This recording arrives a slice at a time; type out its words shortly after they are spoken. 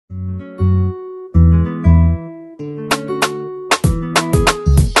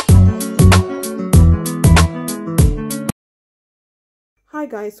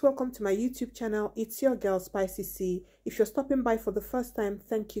guys, welcome to my YouTube channel. It's your girl Spicy C. If you're stopping by for the first time,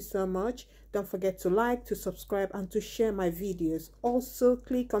 thank you so much. Don't forget to like, to subscribe, and to share my videos. Also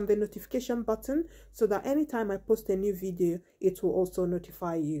click on the notification button so that anytime I post a new video, it will also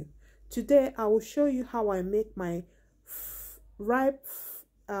notify you. Today I will show you how I make my ripe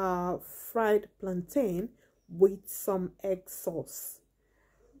fried plantain with some egg sauce.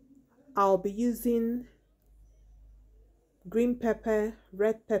 I'll be using green pepper,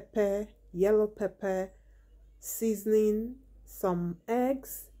 red pepper, yellow pepper, seasoning, some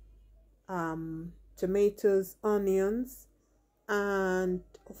eggs, tomatoes, onions, and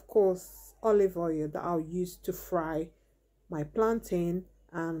of course olive oil that I'll use to fry my plantain,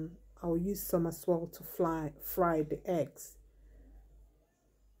 and I'll use some as well to fry the eggs.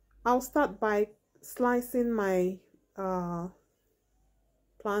 I'll start by slicing my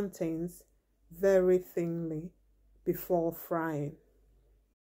plantains very thinly before frying.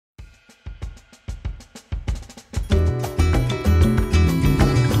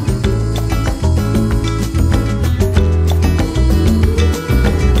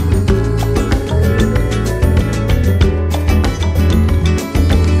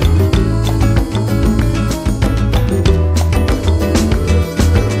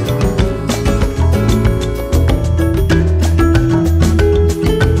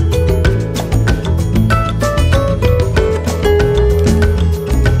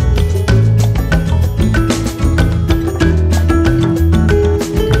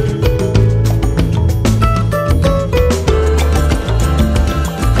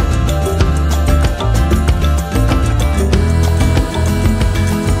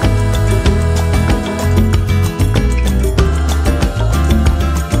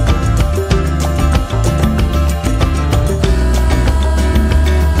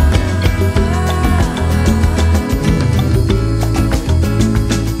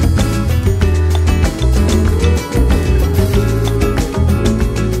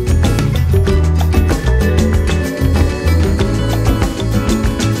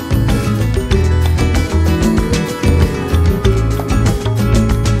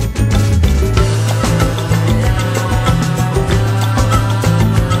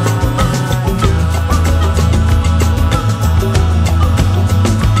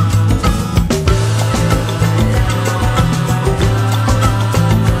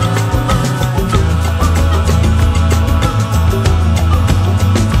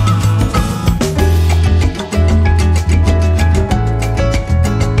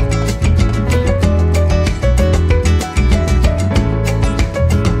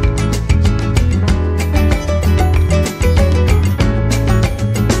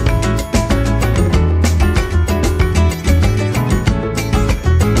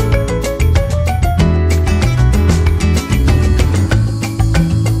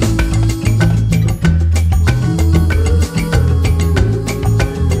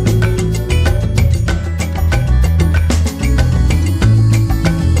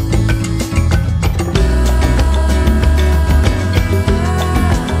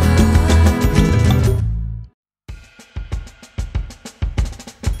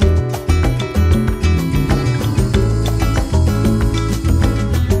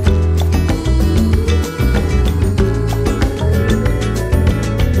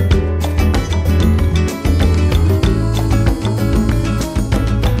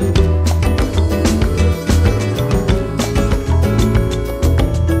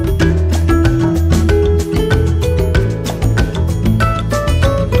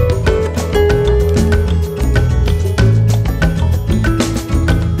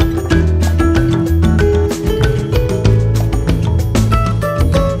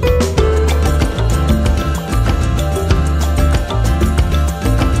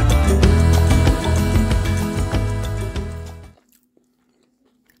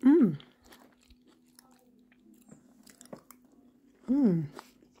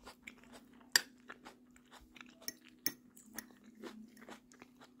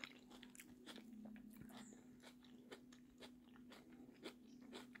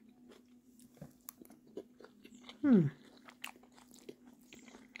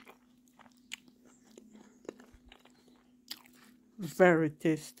 Very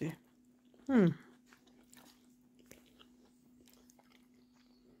tasty. And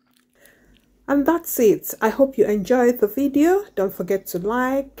that's it. I hope you enjoyed the video. Don't forget to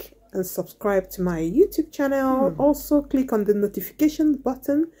like and subscribe to my YouTube channel. Also click on the notification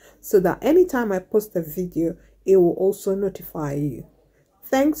button so that anytime I post a video, it will also notify you.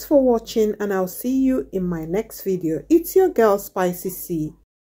 Thanks for watching, and I'll see you in my next video. It's your girl Spicy C.